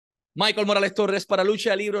Michael Morales Torres para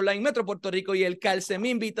Lucha Libre Online Metro Puerto Rico y el calce, mi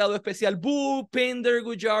invitado especial, Bhupinder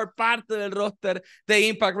Gujjar, parte del roster de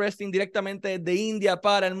Impact Wrestling directamente de India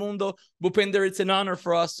para el mundo. Bhupinder, it's an honor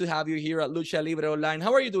for us to have you here at Lucha Libre Online.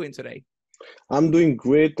 How are you doing today? I'm doing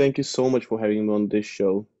great. Thank you so much for having me on this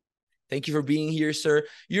show. Thank you for being here, sir.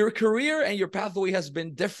 Your career and your pathway has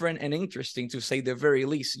been different and interesting, to say the very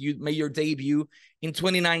least. You made your debut in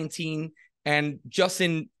 2019, and just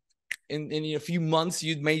in a few months,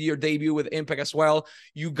 you made your debut with Impact as well.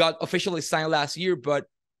 You got officially signed last year, but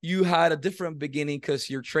you had a different beginning because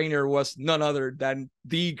your trainer was none other than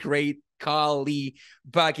the great Kali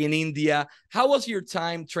back in India. How was your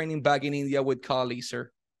time training back in India with Kali,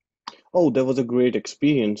 sir? Oh, that was a great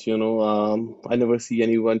experience. I never see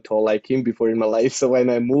anyone tall like him before in my life. So when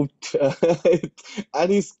I moved at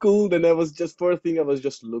his school, then I was just first thing I was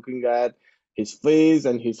just looking at his face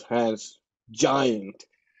and his hands, giant.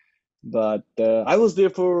 But I was there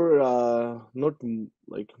for not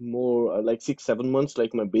like more like 6 7 months,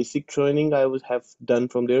 like my basic training I would have done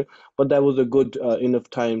from there. But that was a good enough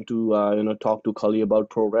time to talk to Kali about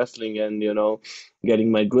pro wrestling and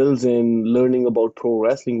getting my drills in, learning about pro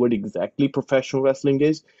wrestling, what exactly professional wrestling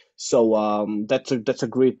is. So that's a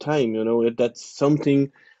great time. That's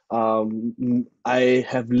something I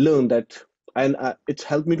have learned that, and it's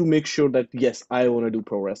helped me to make sure that yes, I want to do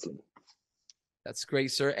pro wrestling. That's great,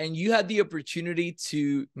 sir. And you had the opportunity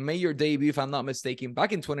to make your debut, if I'm not mistaken,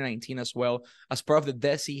 back in 2019 as well, as part of the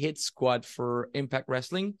Desi Hit Squad for Impact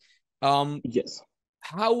Wrestling. Um, Yes.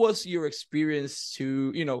 how was your experience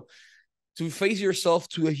to face yourself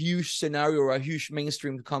to a huge scenario or a huge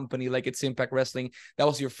mainstream company like it's Impact Wrestling? That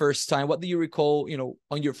was your first time. What do you recall,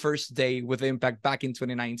 on your first day with Impact back in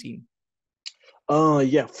 2019?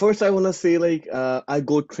 Yeah. First, I wanna say like I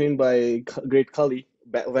got trained by Great Kali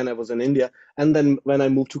back when I was in India, and then when I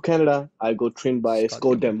moved to Canada, I got trained by Scott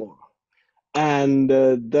Scott Demore. Demore. And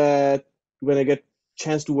that when I get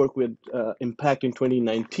chance to work with Impact in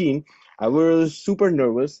 2019, I was super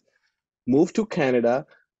nervous. Moved to Canada,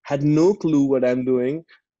 had no clue what I'm doing,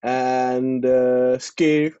 and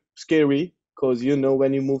scary, because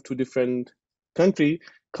when you move to different country,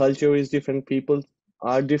 culture is different, people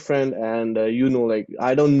are different, and like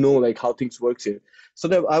I don't know like how things works here. So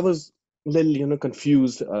that I was a little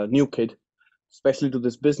confused, new kid, especially to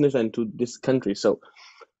this business and to this country. So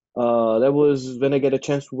that was when I get a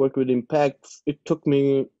chance to work with Impact. It took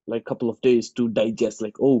me like a couple of days to digest.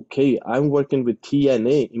 Like, okay, I'm working with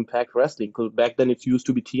TNA Impact Wrestling because back then it used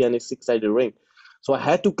to be TNA six-sided ring. So I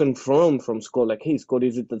had to confirm from Scott, like, hey, Scott,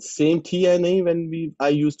 is it the same TNA when I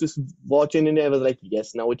used to watch in India? I was like,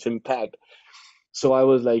 yes, now it's Impact. So I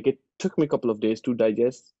was like, it took me a couple of days to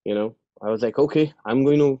digest. I was like, okay, I'm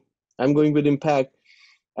going with Impact,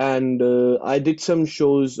 and I did some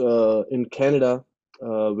shows in Canada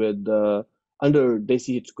with under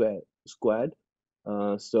Desi Hit Squad.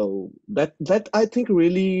 So that I think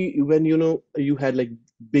really when you had like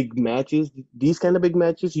big matches, these kind of big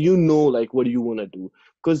matches, like what do you want to do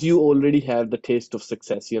because you already have the taste of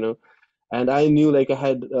success. And I knew like I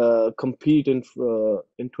had compete in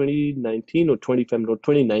 2019 or 2015 or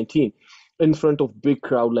 2019 in front of big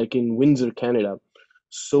crowd like in Windsor, Canada.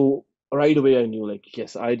 So right away I knew like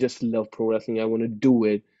yes, I just love pro wrestling. I want to do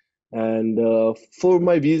it. And for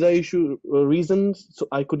my visa issue reasons, so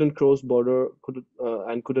I couldn't cross border,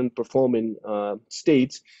 couldn't perform in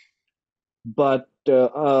states. But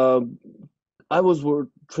I was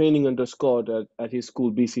training under Scott at his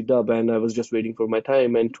school, BC Dub, and I was just waiting for my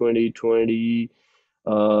time. And 2020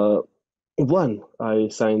 one, I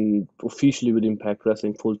signed officially with Impact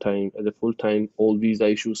Wrestling full time as a full time, all visa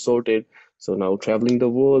issues sorted. So now traveling the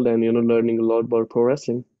world and learning a lot about pro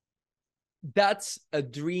wrestling. That's a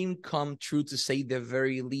dream come true, to say the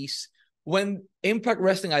very least. When Impact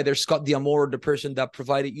Wrestling, either Scott D'Amore, the person that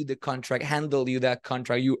provided you the contract, handled you that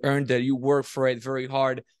contract, you earned it, you worked for it very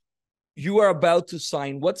hard, you are about to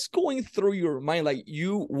sign. What's going through your mind? Like,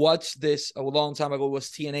 you watched this a long time ago, it was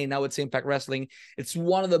TNA, now it's Impact Wrestling. It's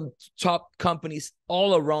one of the top companies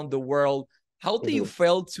all around the world. How do you Mhm.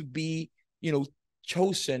 feel to be,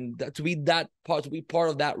 chosen, to be that part, to be part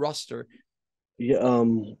of that roster? Yeah,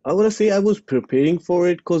 I want to say I was preparing for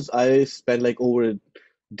it because I spent like over a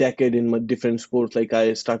decade in my different sports. Like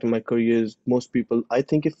I started my career as most people, I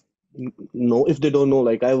think if they don't know,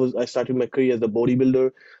 like I started my career as a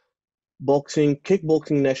bodybuilder, boxing,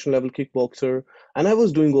 kickboxing, national level kickboxer, and I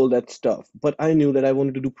was doing all that stuff. But I knew that I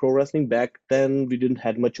wanted to do pro wrestling. Back then, we didn't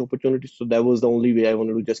had much opportunity, so that was the only way I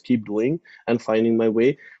wanted to just keep doing and finding my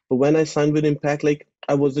way. But when I signed with Impact, like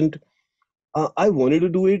I wasn't I wanted to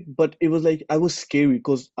do it, but it was like I was scary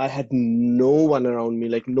because I had no one around me,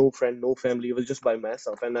 like no friend, no family. It was just by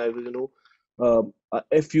myself, and I was,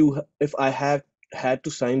 if I have had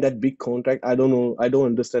to sign that big contract, I don't know, I don't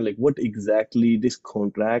understand like what exactly this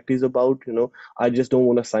contract is about. I just don't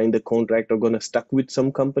want to sign the contract or gonna stuck with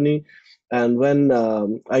some company. And when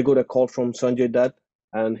I got a call from Sanjay Dutt,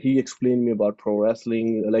 and he explained me about pro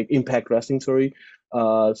wrestling, like Impact Wrestling, sorry.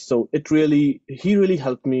 So he really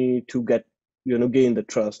helped me to get gain the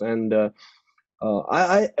trust. And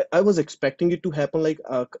I was expecting it to happen like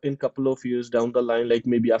in couple of years down the line, like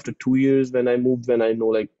maybe after 2 years when I moved, when I know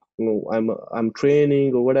like I'm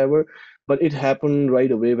training or whatever. But it happened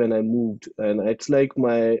right away when I moved, and it's like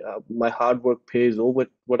my hard work pays over.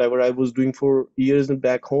 Whatever I was doing for years and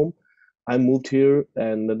back home, I moved here,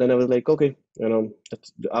 and then I was like, okay,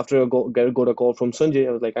 after got a call from Sanjay,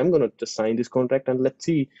 I was like, I'm gonna just sign this contract and let's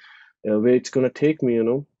see where it's gonna take me.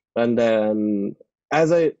 And then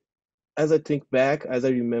as I as I think back, as I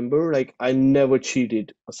remember, like I never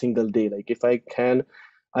cheated a single day. Like if I can,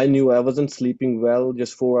 I knew I wasn't sleeping well,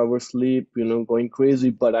 just 4 hours sleep, going crazy,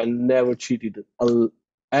 but I never cheated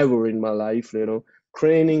ever in my life.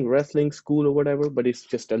 Training, wrestling, school or whatever, but it's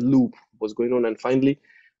just a loop was going on. And finally,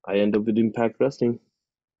 I end up with Impact Wrestling.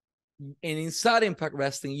 And inside Impact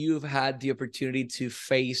Wrestling, you've had the opportunity to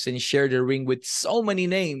face and share the ring with so many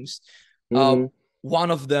names. Uh, Hmm.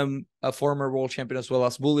 one of them, a former world champion, as well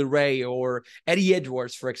as Bully Ray or Eddie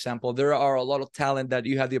Edwards, for example. There are a lot of talent that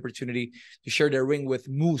you had the opportunity to share the ring with.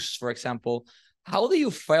 Moose, for example. How do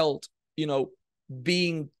you felt,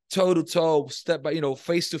 being toe to toe, step by,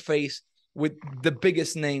 face to face with the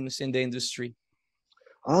biggest names in the industry?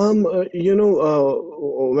 When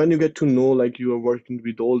you get to know like you are working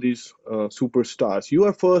with all these superstars, you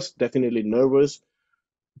are first definitely nervous.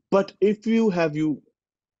 But if you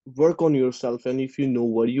work on yourself, and if you know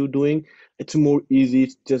what you're doing, it's more easy.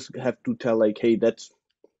 It's just have to tell like, hey, that's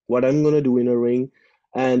what I'm gonna do in a ring.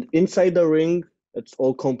 And inside the ring, it's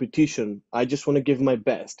all competition. I just want to give my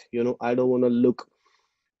best. I don't want to look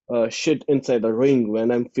shit inside the ring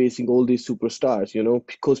when I'm facing all these superstars,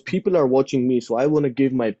 because people are watching me, so I want to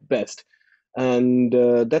give my best. And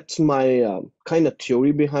that's my kind of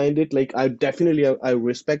theory behind it. Like I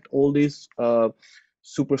respect all these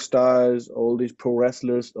superstars, all these pro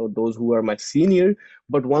wrestlers, or those who are my senior.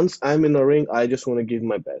 But once I'm in a ring, I just want to give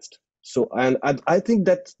my best. So, and I think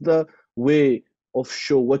that's the way of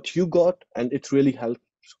show what you got, and it's really helped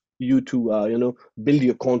you to build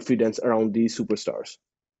your confidence around these superstars.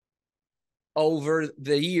 Over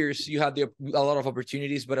the years, you had a lot of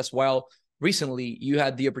opportunities, but as well, recently, you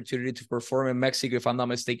had the opportunity to perform in Mexico, if I'm not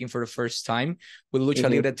mistaken, for the first time with Lucha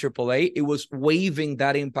Hmm. Libre AAA. It was waving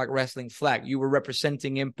that Impact Wrestling flag. You were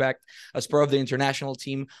representing Impact as part of the international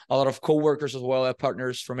team. A lot of coworkers as well as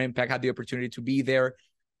partners from Impact had the opportunity to be there.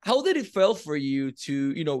 How did it feel for you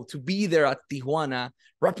to be there at Tijuana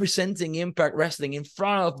representing Impact Wrestling in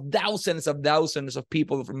front of thousands of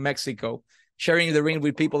people from Mexico, sharing the ring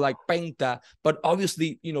with people like Penta, but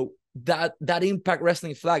obviously, that Impact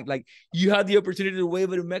Wrestling flag, like you had the opportunity to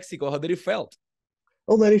wave it in Mexico. How did it felt?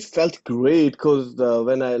 Oh man, it felt great because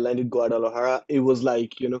when I landed Guadalajara, it was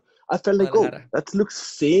like, I felt like, oh, Guadalajara. that looks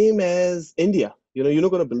same as India. You're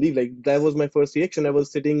not gonna believe, like that was my first reaction. I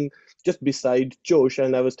was sitting just beside Josh,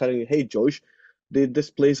 and I was telling him, hey Josh, did this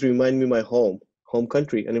place remind me my home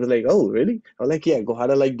country? And he was like, oh really? I was like, yeah,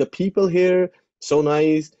 Guadalajara, like the people here, so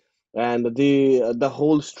nice, and the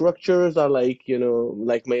whole structures are like,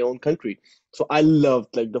 like my own country. So I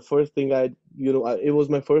loved like the first thing it was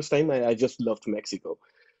my first time. I just loved Mexico.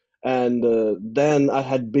 And then I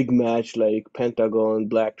had big match like Pentagon,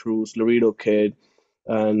 Black Truth, Laredo Kid,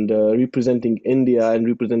 and representing India and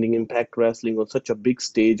representing Impact Wrestling on such a big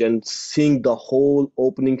stage, and seeing the whole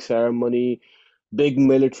opening ceremony, big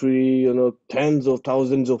military, tens of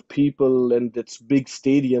thousands of people, and this big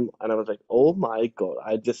stadium. And I was like, oh my God,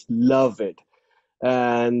 I just love it.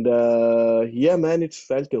 And yeah, man, it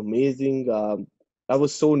felt amazing. I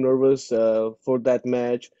was so nervous for that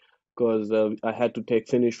match because I had to take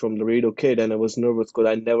finish from Laredo Kid, and I was nervous because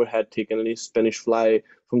I never had taken any Spanish fly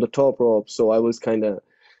from the top rope. So I was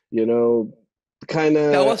you know,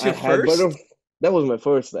 That was I your had better. first? That was my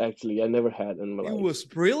first, actually. I never had in my It life. was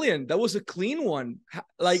brilliant. That was a clean one.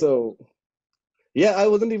 Like, So yeah, I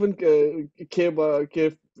wasn't even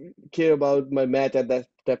care about my match at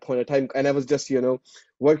that point of time, and I was just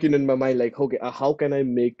working in my mind like, okay, how can I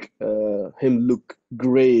make him look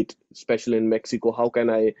great, especially in Mexico? How can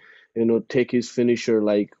I take his finisher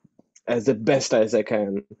like as the best as I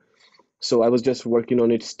can? So I was just working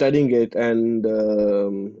on it, studying it, and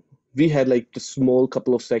we had like the small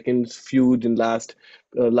couple of seconds feud in last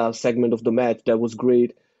last segment of the match. That was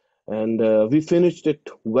great, and we finished it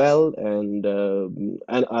well, and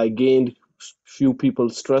I gained few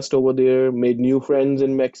people's trust over there, made new friends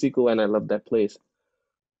in Mexico, and I love that place.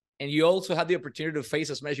 And you also had the opportunity to face,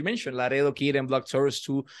 as you mentioned, Laredo Kid and Black Taurus,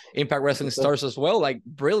 two Impact Wrestling stars as well. Like,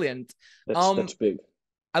 brilliant. That's big.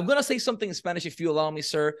 I'm going to say something in Spanish if you allow me,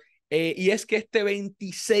 sir. Y es que este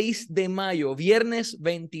 26 de mayo, viernes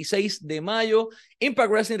 26 de mayo, Impact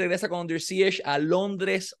Wrestling regresa con Under Siege a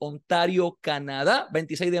Londres, Ontario, Canadá.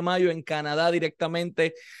 26 de mayo en Canadá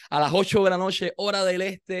directamente a las 8 de la noche, hora del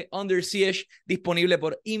este. Under Siege disponible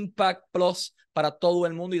por Impact Plus para todo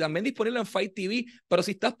el mundo y también disponible en Fight TV. Pero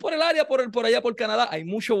si estás por el área, por allá por Canadá, hay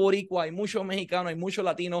mucho boricua, hay mucho mexicano, hay mucho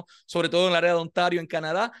latino, sobre todo en el área de Ontario, en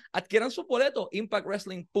Canadá. Adquieran su boleto,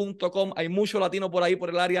 impactwrestling.com. Hay mucho latino por ahí,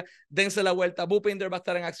 por el área. Dense la vuelta. Bhupinder va a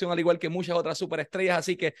estar en acción, al igual que muchas otras superestrellas.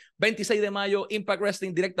 Así que 26 de mayo, Impact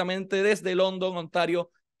Wrestling directamente desde London,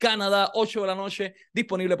 Ontario, Canadá, 8 de la noche,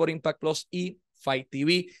 disponible por Impact Plus y Fight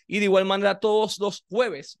TV. Y de igual manera todos los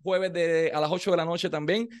jueves a las 8 de la noche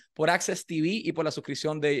también por Access TV y por la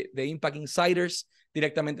suscripción de Impact Insiders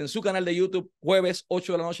directamente en su canal de YouTube. Jueves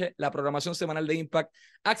 8 de la noche, la programación semanal de Impact,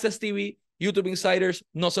 Access TV, YouTube Insiders.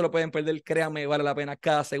 No se lo pueden perder, créanme, vale la pena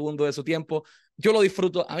cada segundo de su tiempo. Yo lo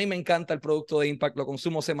disfruto, a mí me encanta el producto de Impact, lo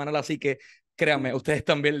consumo semanal, así que créanme, a ustedes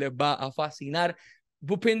también les va a fascinar.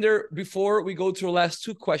 Bhupinder, before we go to the last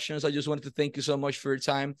two questions, I just wanted to thank you so much for your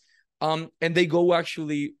time. And they go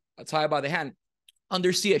actually tie by the hand.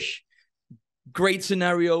 Under Siege, great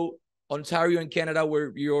scenario. Ontario in Canada,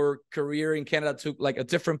 where your career in Canada took like a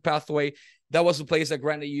different pathway. That was the place that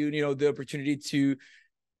granted you, the opportunity to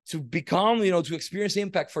become, to experience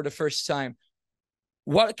Impact for the first time.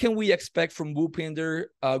 What can we expect from Bhupinder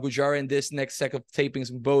Gujjar in this next set of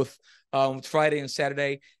tapings, both Friday and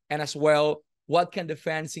Saturday, and as well, what can the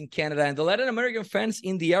fans in Canada and the Latin American fans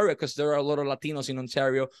in the area, because there are a lot of Latinos in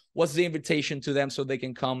Ontario, what's the invitation to them so they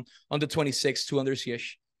can come on the 26th to Under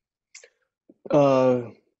Siege?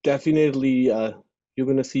 Definitely, you're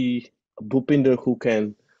going to see Bhupinder who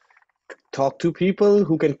can talk to people,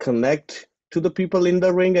 who can connect to the people in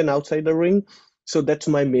the ring and outside the ring. So that's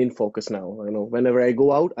my main focus now. Whenever I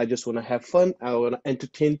go out, I just want to have fun. I want to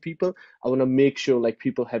entertain people. I want to make sure like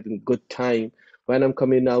people having a good time. When I'm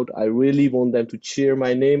coming out, I really want them to cheer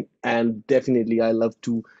my name, and definitely I love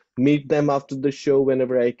to meet them after the show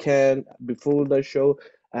whenever I can, before the show,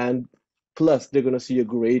 and plus they're going to see a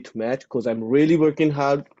great match because I'm really working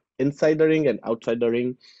hard inside the ring and outside the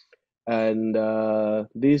ring, and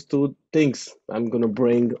these two things I'm going to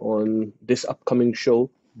bring on this upcoming show.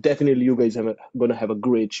 Definitely you guys are going to have a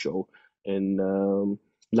great show in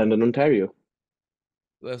London, Ontario.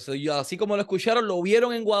 Así como lo escucharon, lo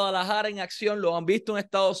vieron en Guadalajara en acción, lo han visto en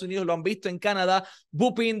Estados Unidos, lo han visto en Canadá.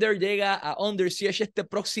 Bhupinder llega a Under Siege este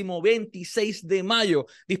próximo 26 de mayo,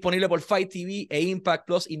 disponible por Fight TV e Impact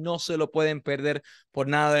Plus, y no se lo pueden perder por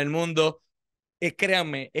nada del mundo.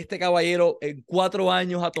 Créanme, este caballero en 4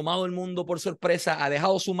 años ha tomado el mundo por sorpresa, ha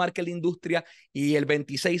dejado su marca en la industria, y el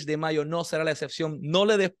 26 de mayo no será la excepción. No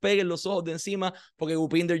le despeguen los ojos de encima, porque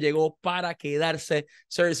Bhupinder llegó para quedarse.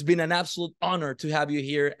 Sir, it's been an absolute honor to have you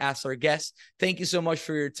here as our guest. Thank you so much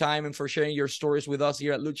for your time and for sharing your stories with us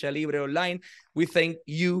here at Lucha Libre Online. We thank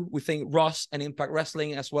you, we thank Ross and Impact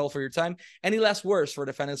Wrestling as well for your time. Any last words for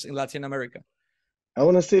the fans in Latin America? I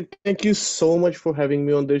want to say thank you so much for having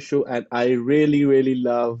me on this show, and I really, really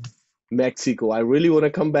love Mexico. I really want to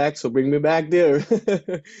come back, so bring me back there.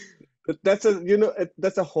 But that's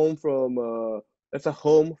a home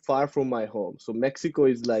far from my home. So Mexico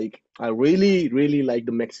is like, I really, really like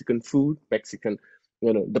the Mexican food,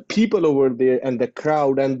 the people over there and the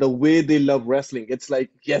crowd and the way they love wrestling. It's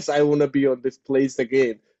like, yes, I want to be on this place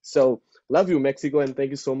again. So love you, Mexico, and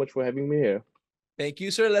thank you so much for having me here. Thank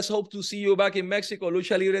you, sir. Let's hope to see you back in Mexico.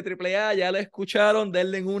 Lucha Libre AAA, ya la escucharon.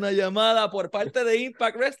 Denle una llamada por parte de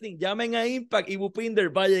Impact Wrestling. Llamen a Impact y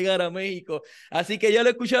Bhupinder va a llegar a México. Así que ya lo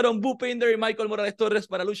escucharon, Bhupinder y Michael Morales Torres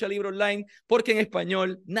para Lucha Libre Online, porque en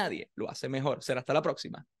español nadie lo hace mejor. Será hasta la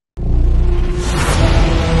próxima.